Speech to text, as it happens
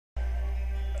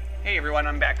Hey everyone,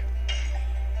 I'm back.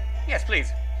 Yes,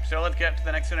 please. So let's get to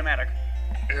the next cinematic.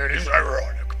 It is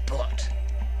ironic, but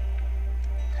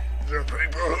the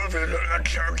people who visit the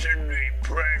church in me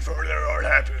pray for their own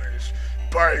happiness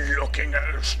by looking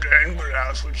at a stained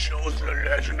glass which shows the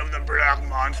legend of the black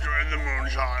monster and the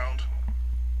moonchild.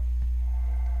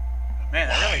 Man,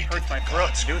 that really hurts my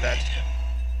throat to do that.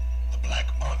 The black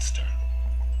monster.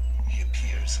 He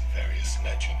appears in various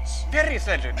legends. Various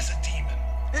legends. As a demon.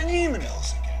 A demon.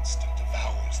 Rebels against and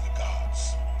devours the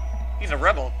gods. He's a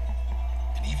rebel.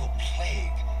 An evil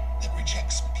plague that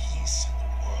rejects peace in the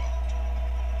world.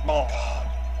 Oh. A god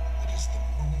that is the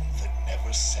moon that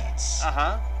never sets.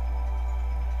 Uh-huh.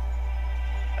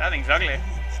 That thing's ugly. The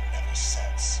moon that never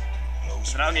sets.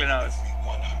 It's an ugly nose. Every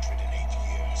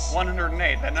 108 years.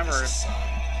 108. That number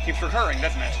keeps recurring,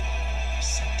 doesn't it?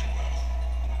 Sent to Earth.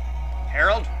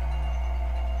 Harold?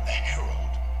 The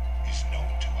Herald is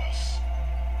known to us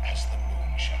as the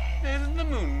Moonchild. Is the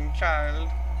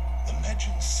Moonchild. The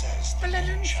legend says The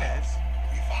legend Moonchild says.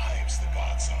 revives the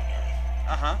gods on Earth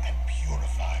Uh-huh. and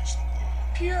purifies the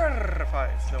world.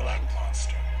 Purifies the Black world.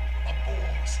 monster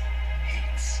abhors,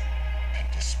 hates, and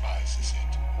despises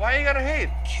it. Why you gotta hate?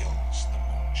 Kills the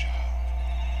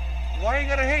Moonchild. Why you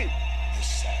gotta hate? This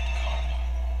sad karma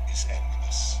is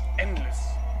endless. Endless.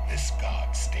 This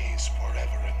god stays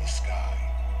forever in the sky,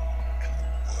 and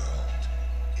the world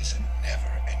is a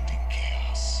never-ending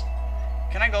chaos.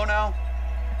 Can I go now?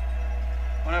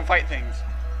 I wanna fight things.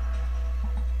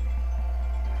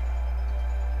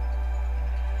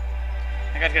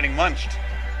 That guy's getting munched.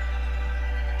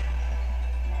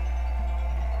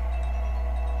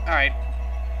 Alright.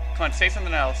 Come on, say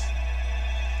something else.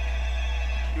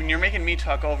 When you're making me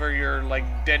talk over your,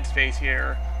 like, dead space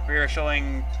here, where you're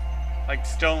showing, like,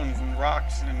 stones and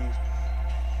rocks and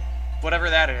whatever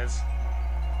that is.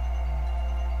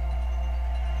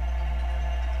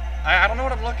 I don't know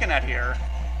what I'm looking at here.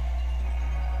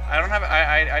 I don't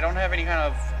have any kind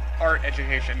of art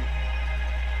education.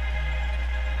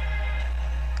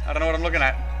 I don't know what I'm looking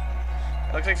at.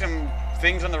 It looks like some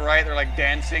things on the right, they're like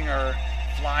dancing or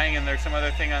flying, and there's some other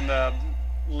thing on the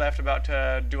left about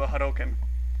to do a Hadoken.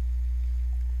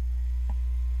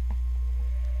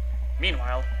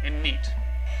 Meanwhile, in Neat.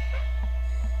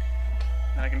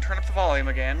 And I can turn up the volume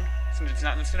again, since it's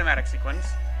not in the cinematic sequence.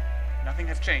 Nothing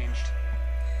has changed.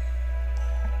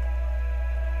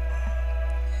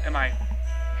 Am I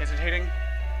hesitating?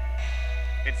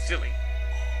 It's silly.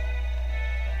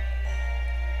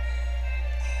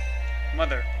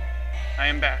 Mother, I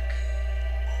am back.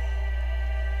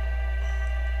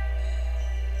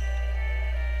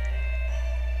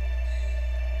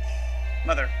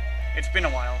 Mother, it's been a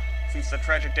while since the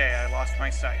tragic day I lost my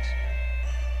sight.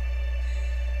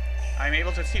 I am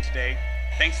able to see today,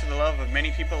 thanks to the love of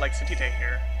many people like Satite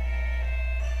here.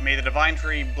 May the Divine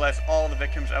Tree bless all the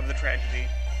victims of the tragedy.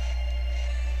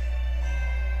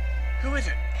 Who is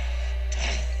it?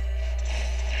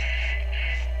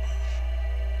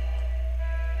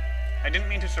 I didn't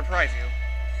mean to surprise you.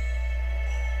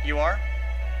 You are?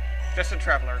 Just a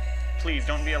traveler. Please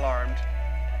don't be alarmed.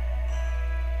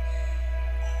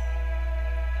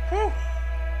 Whew!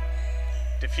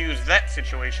 Diffused that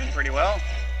situation pretty well.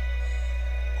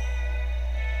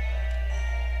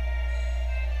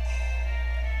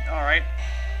 Alright.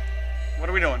 What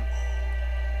are we doing?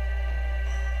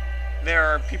 There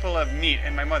are people of Neat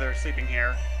and my mother sleeping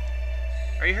here.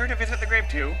 Are you here to visit the grave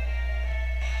too?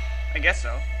 I guess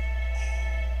so.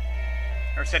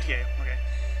 Or Setier, okay.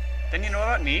 Then you know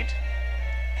about Neat?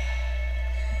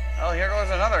 Well, here goes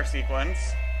another sequence.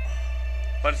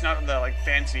 But it's not the, like,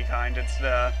 fancy kind, it's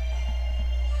the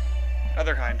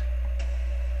other kind.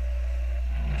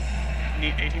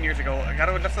 Neat, 18 years ago. I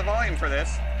gotta adjust the volume for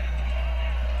this.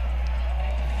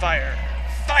 Fire!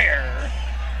 Fire!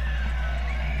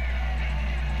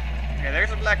 Okay,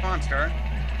 there's a black monster.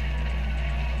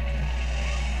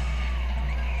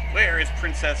 Where is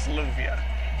Princess Lovia?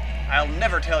 I'll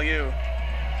never tell you.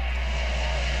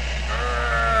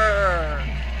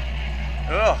 Urgh.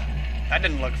 Ugh, that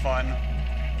didn't look fun.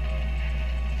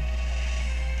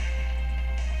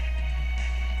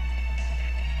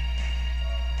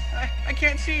 I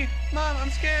can't see. Mom, I'm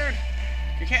scared.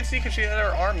 You can't see because she had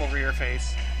her arm over your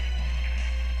face.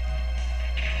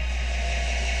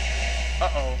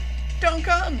 Uh-oh. Don't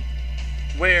come!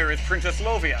 Where is Princess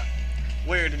Lovia?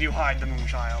 Where did you hide the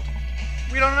Moonchild?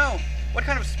 We don't know. What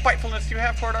kind of spitefulness do you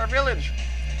have toward our village?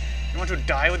 You want to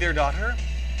die with your daughter?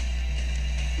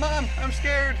 Mom, I'm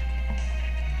scared.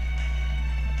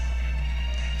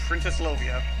 Princess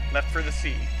Lovia left for the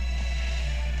sea.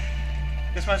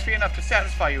 This must be enough to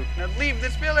satisfy you. Now leave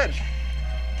this village.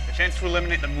 The chance to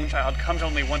eliminate the Moonchild comes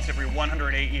only once every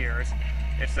 108 years.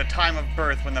 It's the time of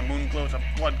birth when the moon glows a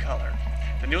blood color.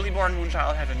 The newly born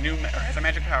Moonchild has a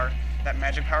magic power. That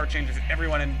magic power changes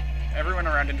everyone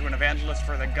around into an evangelist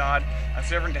for the god, a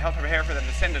servant to help prepare for the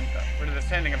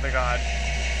descending of the god.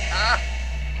 Ah!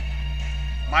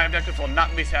 My objectives will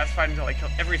not be satisfied until I kill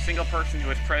every single person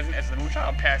who is present as the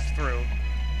Moonchild passed through.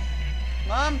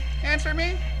 Mom, answer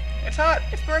me! It's hot!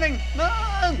 It's burning!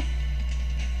 Mom!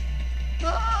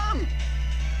 Mom!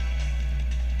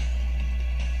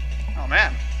 Oh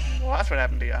man, well that's what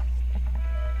happened to you.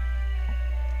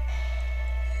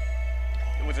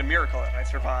 It was a miracle that I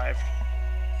survived.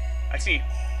 I see.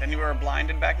 Then you were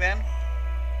blinded back then?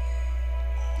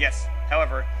 Yes.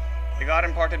 However, the god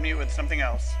imparted me with something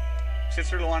else.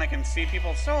 Sister Luana can see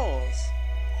people's souls.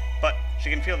 But she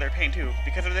can feel their pain too.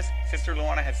 Because of this, Sister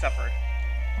Luana has suffered.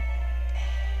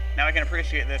 Now I can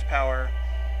appreciate this power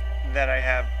that I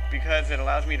have because it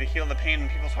allows me to heal the pain in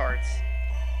people's hearts.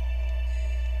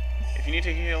 If you need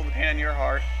to heal the pain in your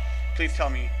heart, please tell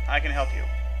me. I can help you.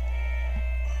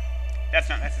 That's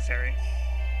not necessary.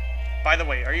 By the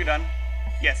way, are you done?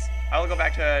 Yes, I will go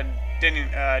back to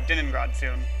Diningrad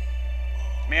soon.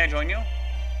 May I join you?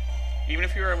 Even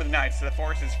if you are with knights, the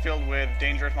forest is filled with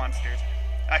dangerous monsters.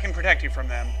 I can protect you from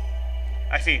them.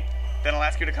 I see. Then I'll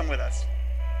ask you to come with us.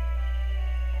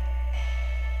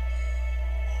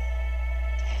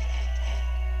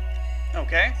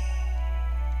 Okay.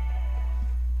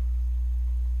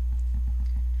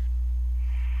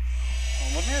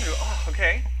 Oh,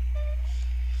 okay.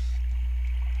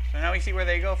 So now we see where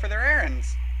they go for their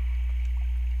errands.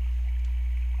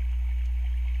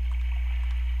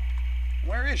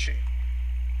 Where is she?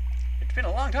 It's been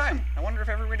a long time. I wonder if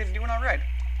everybody's doing alright.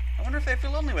 I wonder if they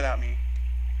feel lonely without me.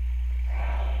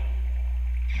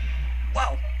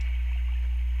 Wow!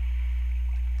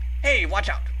 Hey, watch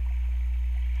out!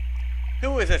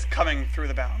 Who is this coming through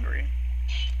the boundary?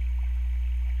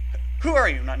 Who are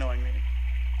you, not knowing me?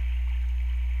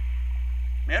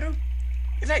 Meru?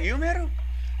 Is that you, Meru?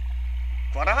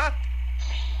 Guadalajara?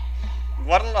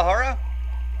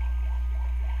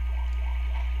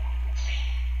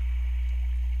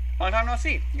 Long time no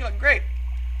see. You look great.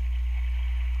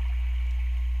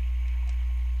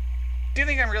 Do you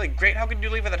think I'm really great? How could you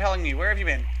leave without telling me? Where have you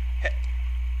been?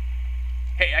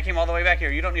 Hey, I came all the way back here.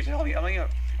 You don't need to tell me. Aren't you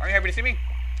happy to see me?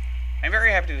 I'm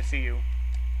very happy to see you.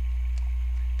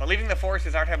 But leaving the forest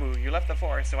is our taboo. You left the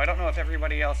forest, so I don't know if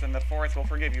everybody else in the forest will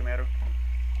forgive you, Meru.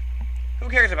 Who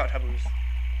cares about taboos?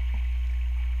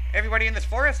 Everybody in this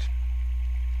forest?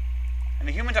 And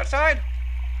the humans outside?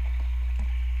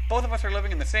 Both of us are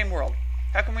living in the same world.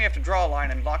 How can we have to draw a line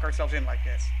and lock ourselves in like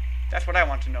this? That's what I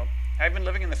want to know. I've been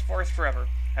living in this forest forever.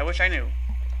 I wish I knew.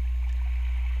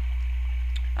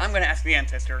 I'm going to ask the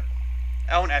ancestor.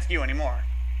 I won't ask you anymore.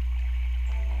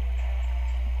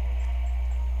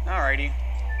 Alrighty.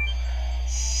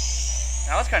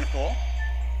 That was kind of cool.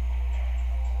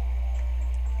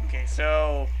 Okay,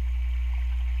 so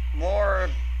more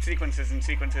sequences and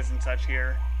such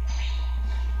here.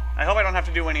 I hope I don't have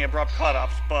to do any abrupt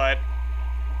cutoffs, but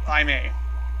I may.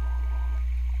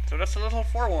 So just a little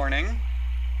forewarning.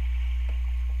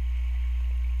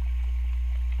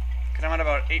 Because I'm at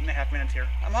about 8.5 minutes here.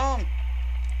 I'm home!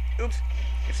 Oops.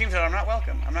 It seems that I'm not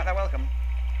welcome. I'm not that welcome.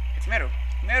 It's Meru.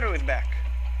 Meru is back.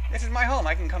 This is my home.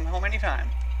 I can come home anytime.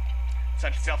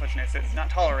 Such selfishness is not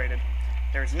tolerated.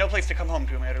 There is no place to come home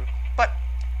to, Meru. But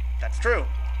that's true.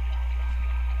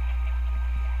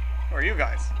 Who are you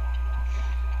guys?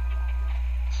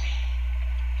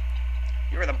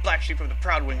 You are the black sheep of the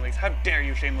proud winglings. How dare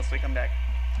you shamelessly come back?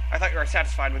 I thought you were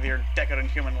satisfied with your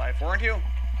decadent human life, weren't you?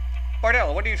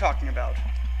 Bardell, what are you talking about?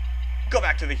 Go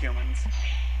back to the humans.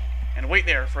 And wait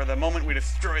there for the moment we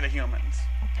destroy the humans.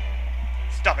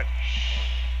 Stop it.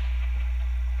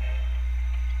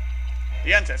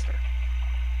 The ancestor.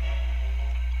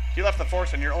 You left the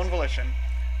force on your own volition.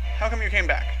 How come you came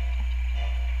back?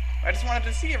 I just wanted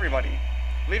to see everybody.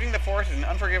 Leaving the force is an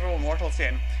unforgivable mortal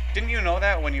sin. Didn't you know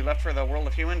that when you left for the world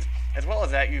of humans? As well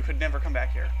as that, you could never come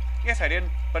back here. Yes, I did,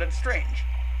 but it's strange.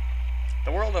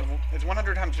 The world is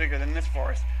 100 times bigger than this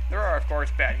forest. There are, of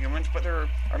course, bad humans, but there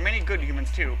are many good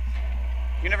humans, too.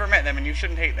 You never met them, and you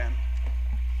shouldn't hate them.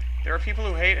 There are people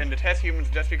who hate and detest humans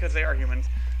just because they are humans,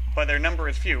 but their number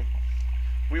is few.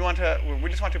 We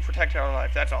just want to protect our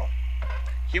life, that's all.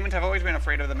 Humans have always been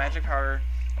afraid of the magic power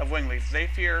of winglings. The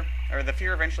fear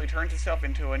eventually turns itself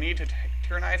into a need to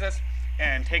tyrannize us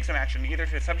and take some action, either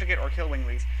to subjugate or kill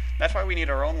winglings. That's why we need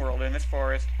our own world in this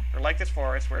forest, or like this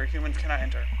forest, where humans cannot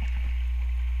enter.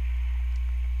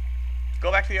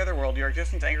 Go back to the other world. Your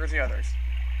existence angers the others.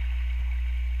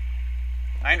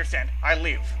 I understand. I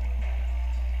leave.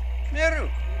 Meru!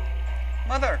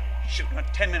 Mother! Shoot,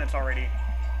 not 10 minutes already.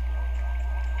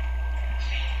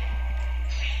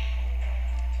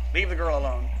 Leave the girl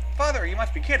alone. Father, you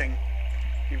must be kidding.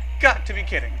 You've got to be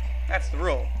kidding. That's the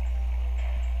rule.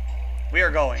 We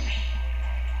are going.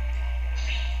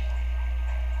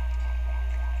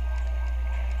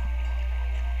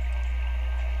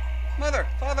 Mother!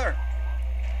 Father!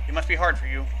 It must be hard for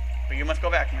you, but you must go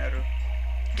back, Meru.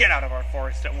 Get out of our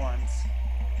forest at once.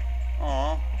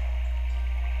 Aww.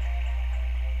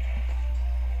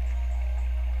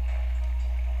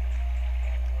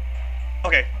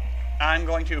 Okay, I'm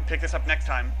going to pick this up next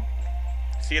time.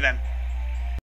 See you then.